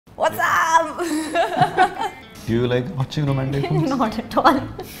Do you like watching romantic films? Not at all.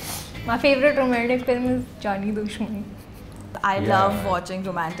 My favorite romantic film is Johnny Dushmani. I love watching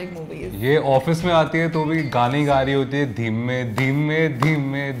romantic movies. ये office में आती है तो भी गाने गा रही होती है धीमे धीमे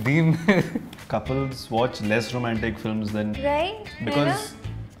धीमे धीमे. Couples watch less romantic films than Right? because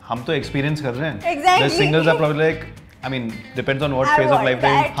हम तो experience कर रहे हैं. Exactly. The singles are probably like, I mean, depends on what I phase of want life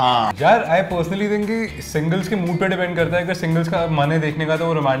they're in. that. हाँ. यार आई पर्सनली थिंक कि singles के mood पे डिपेंड करता है. अगर सिंगल्स का मन है देखने का तो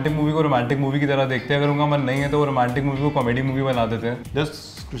वो रोमांटिक मूवी को रोमांटिक मूवी की तरह देखते हैं. अगर उनका मन नहीं है तो वो रोमांटिक मूवी को कॉमेडी मूवी बना देते हैं. Does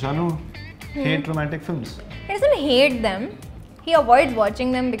Kushanu hate romantic films? He doesn't hate them. He avoids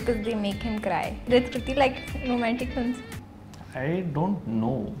watching them because they make him cry. That's pretty like romantic films. I don't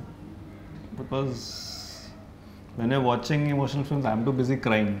know, because when you're watching emotional films, I'm too busy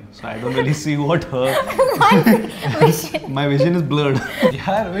crying, so I don't really see what her. My vision is blurred.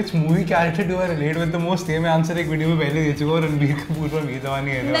 यार which movie character do I relate with the most? ये मैं answer एक video में पहले दे चुका हूँ. रणबीर कपूर और मीत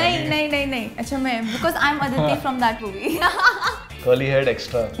जवानी है. नहीं. अच्छा मैं because I'm Aditi from that movie. Curly head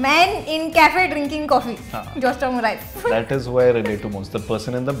extra. Man in cafe drinking coffee. Just on right. That is who I relate to most. The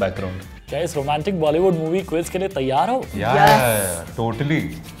person in the background. क्या इस रोमांटिक बॉलीवुड मूवी क्विज के लिए तैयार हो? Yeah, totally.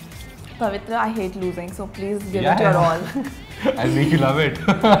 Pavitra, I hate losing, so please give it your all. I'll make you love it.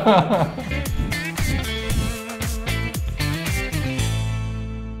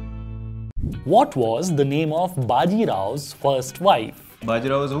 What was the name of Baji Rao's first wife?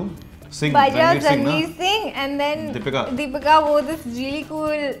 Bajirao is who? Singh. Bajrao Ranveer Ranveer Singh and then Deepika wore this really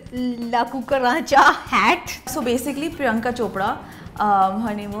cool La Cucaracha hat. So basically Priyanka Chopra,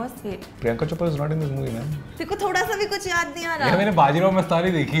 her name was wait. Priyanka Chopra is not in this movie, man. देखो थोड़ा सा भी कुछ याद नहीं आ रहा. यार मैंने बाजीराव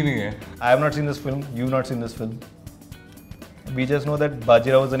मस्तानी देखी नहीं है. I have not seen this film. You've not seen this film. We just know that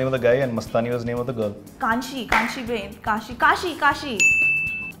Bajirao was the name of the guy and Mastani was the name of the girl. Kanshi brain, Kashi.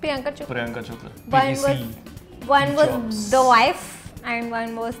 Priyanka Chopra. Priyanka Chopra. One was the wife and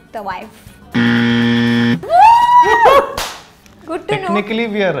one was the wife. Good to know. Technically,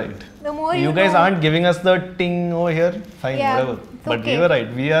 we are right. The more you guys aren't giving us the ting over here. Fine, Yeah, whatever. it's But okay. we were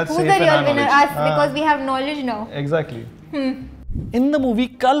right. We are Who's safe the in real our winner? knowledge. Us, because we have knowledge now. Exactly. In the movie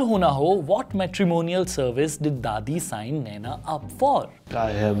Kal Ho Na Ho, what matrimonial service did Dadi sign Naina up for?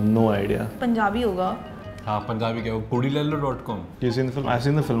 I have no idea. Punjabi होगा. हाँ पंजाबी क्या वो kudilallo.com. You've seen the film? I've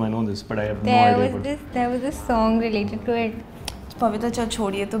seen the film. I know this, but I have no idea. There was this song related to it. पवित्र चल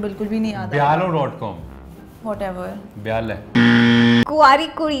छोड़िए तो बिल्कुल भी नहीं आता. Byalo.com. Whatever. ब्याल है. कुआरी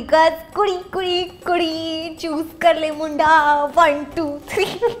कुड़ी का कुड़ी चूज कर ले मुंडा 1 2 3.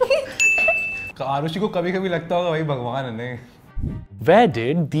 आरुषि को कभी कभी लगता होगा भाई भगवान है नहीं. Where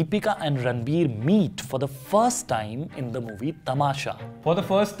did Deepika and Ranveer meet for the first time in the movie Tamasha? For the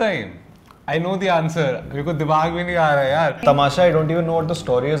first time. I know the answer. मेरे को दिमाग में नहीं आ रहा है यार. Tamasha, I don't even know what the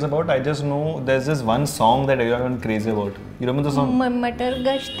story is about. I just know there's this one song that everyone is crazy about. You remember the song? मटर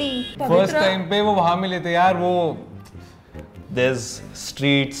गश्ती. First time पे वो वहाँ मिले थे यार वो. There's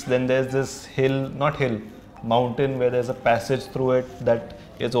streets, then there's this hill, not hill, mountain where there's a passage through it that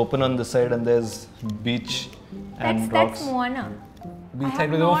is open on this side and there's beach and rocks. That's Moana. Beach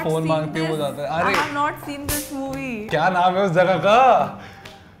side पे वो phone मांगते हैं वो जाता है. I अरे have not seen this movie. क्या नाम है उस जगह का?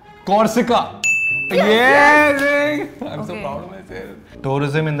 Corsica. Yes. I'm so proud of myself.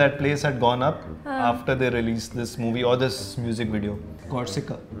 Tourism in that place had gone up after they released this movie or this music video.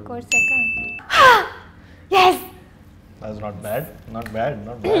 Corsica. Yes. That's not bad. Not bad.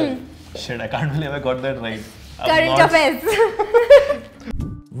 Shit, I can't believe I got that right. Current affairs.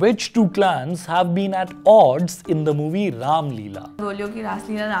 Which two clans have been at odds in the movie Ram Leela? बोलियो की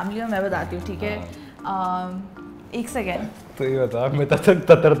रासलीला रामलीला मैं बताती हूँ ठीक है. एक second. तो ये बता मैं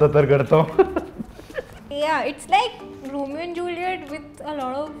ततर करता हूँ. Yeah, it's like Romeo and Juliet with a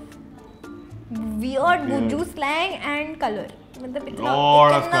lot of weird Buju slang and color. मतलब इतना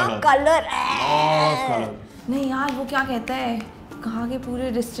color. नहीं यार वो क्या कहता है कहाँ के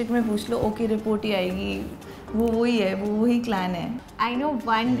पूरे डिस्ट्रिक्ट में पूछ लो ओके रिपोर्ट ही आएगी. वो वही है वो वही क्लैन है. I know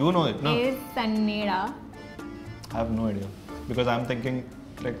one. You know it, no? Is Sanneda. I have no idea because I'm thinking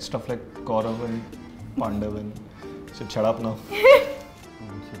like stuff like Kaurav and Pandav and shut up now.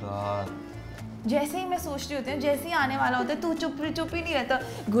 जैसे ही मैं सोच रही होती हूँ जैसे ही आने वाला होता है तू चुप ही नहीं रहता.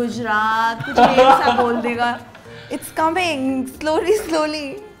 गुजरात कुछ ऐसा बोल देगा. It's coming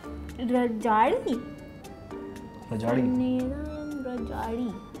slowly. रजाड़ी.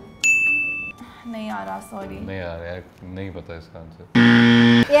 Rajadi. नहीं आ रहा सॉरी. नहीं यार नहीं पता इसका answer.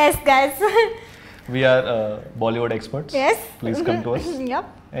 Yes, guys. We are Bollywood experts. Yes. Please come to us. Yep.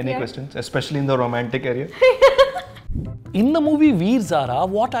 Any questions, especially in the romantic area? In the movie Veer Zara,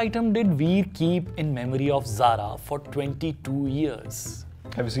 what item did Veer keep in memory of Zara for 22 years?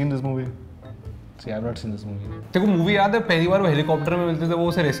 Have you seen this movie? See, I've not seen this movie. तेरे को movie याद है पहली बार वो helicopter में मिलते थे वो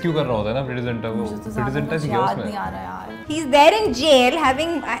उसे रेस्क्यू कर रहा होता है ना प्रेजेंटा को मुझे तो ज़्यादा प्रेजेंटा कुछ थी क्या याद नहीं उसमें आ रहा यार. He's there in jail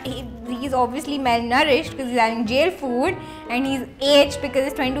having he's obviously malnourished because he's having jail food and he's aged because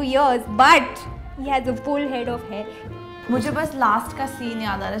he's 22 years, but he has a full head of hair. मुझे बस लास्ट का सीन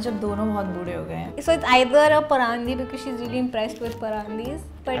याद आ रहा है जब दोनों बहुत बूढ़े हो गए हैं. So it's either a parandi because she's really impressed with parandis,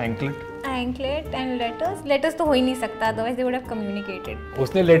 but anklet and letters तो हो ही नहीं सकता, otherwise they would have communicated.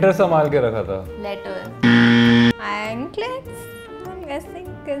 उसने लेटर संभाल के रखा था. Letter. Anklets, I'm guessing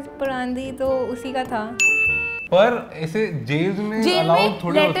because parandi तो उसी का था. पर ऐसे जेल में अलाउड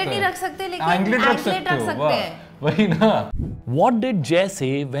थोड़े होता है. लेटर नहीं रख सकते लेकिन एंकलेट रख सकते हैं. वही ना. What did Jay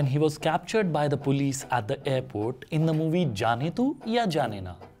say when he was captured by the police at the airport in the movie जाने तू या जाने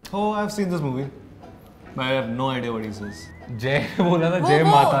ना? Oh, I've seen this movie. But I have no idea what he says. जय बोला था जय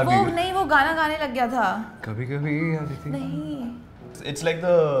माता दी. वो नहीं वो गाना गाने लग गया था. कभी कभी आती थी. नहीं. It's like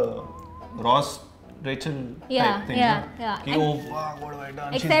the Ross Rachel type thing. Yeah. Ki, oh, fuck, what have I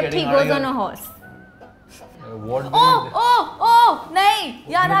done? Except he goes on a horse. What? ओ नहीं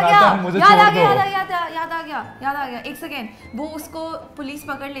याद आ गया. एक सेकेंड. वो उसको पुलिस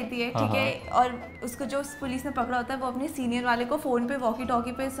पकड़ लेती है ठीक है और उसको जो पुलिस ने पकड़ा होता है वो अपने सीनियर वाले को फोन पे वॉकी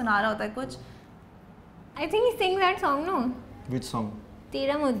टॉकी पे सुना रहा होता है कुछ. I think he sings that song, no? Which song?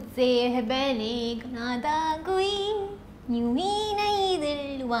 तेरा मुझसे है पहले नाता कोई यूं ही नहीं दिल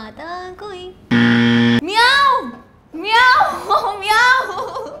लुभाता कोई. म्याऊ म्याऊ म्याऊ.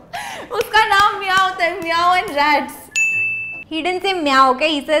 उसका नाम म्याऊ होता है. म्याऊ and rats. He didn't say meow, okay?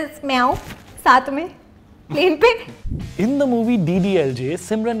 He says meow. साथ में प्लेन पे. In the movie DDLJ,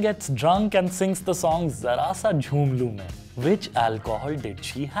 Simran gets drunk and sings the song Zara Sa Jhoom Loon Main. Which alcohol did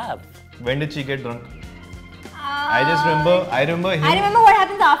she have? When did she get drunk? I remember him. I remember what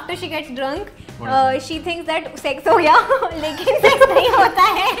happens after she gets drunk. She thinks that sex हो गया लेकिन sex नहीं होता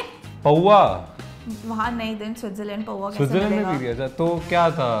है. पौवा. वहाँ नहीं दिन स्विट्जरलैंड पौवा कैसे स्विट्जरलैंड में पी लिया था तो क्या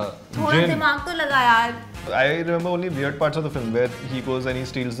था. थोड़ा दिमाग तो लगा यार. I remember only weird parts of the film where he goes and he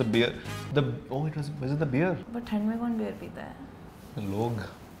steals the beer. Was it the beer? But ठंड में कौन बियर पीता है. लोग.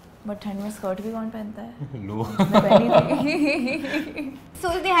 बट ठंड में स्कर्ट भी कौन पहनता है. लोग. मैं पहनी थी. So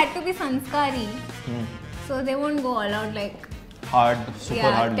they had to be sanskari. So they won't go all out like Hard,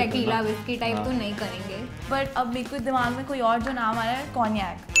 super hard. tequila whiskey type तो नहीं करेंगे. बट अब मेरे को दिमाग में कोई और जो नाम आ रहा है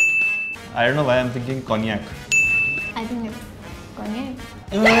cognac. I don't know why I'm thinking cognac. I think it's cognac.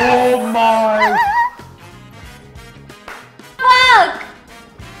 Oh my! Fuck!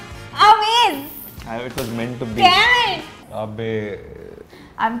 Amaze! It was meant to be. Damn it! अबे.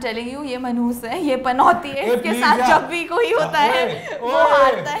 I'm telling you ये मनहूस है. ये पनौती है. इसके please साथ यार. जब भी कोई होता है वो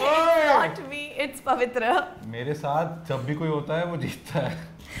हारता है. It's not me. It's पवित्र. मेरे साथ जब भी कोई होता है वो जीतता है.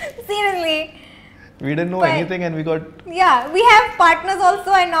 Seriously. We didn't know But- anything and we got Yeah, we have partners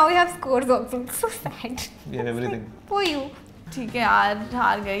also and now we have scores also. So sad. we have everything. For you. ठीक है यार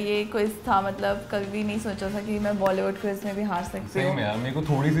हार गए. ये क्विज था मतलब कभी भी नहीं सोचा था कि मैं बॉलीवुड क्विज में भी हार सकती सही हूँ. में यार मेरे को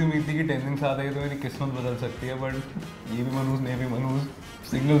थोड़ी सी उम्मीद थी कि 10 दिन साथ आएगी तो मेरी किस्मत बदल सकती है बट ये भी मनूस नहीं भी मनूस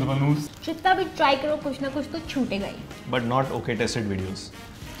सिंगल्स मनूस. जितना भी ट्राई करो कुछ ना कुछ तो छूटेगा ही. But not okay tested videos.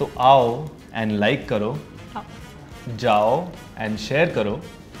 तो आओ and like करो. जाओ and share करो.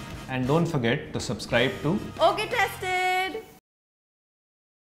 And don't forget to subscribe to Okay tested.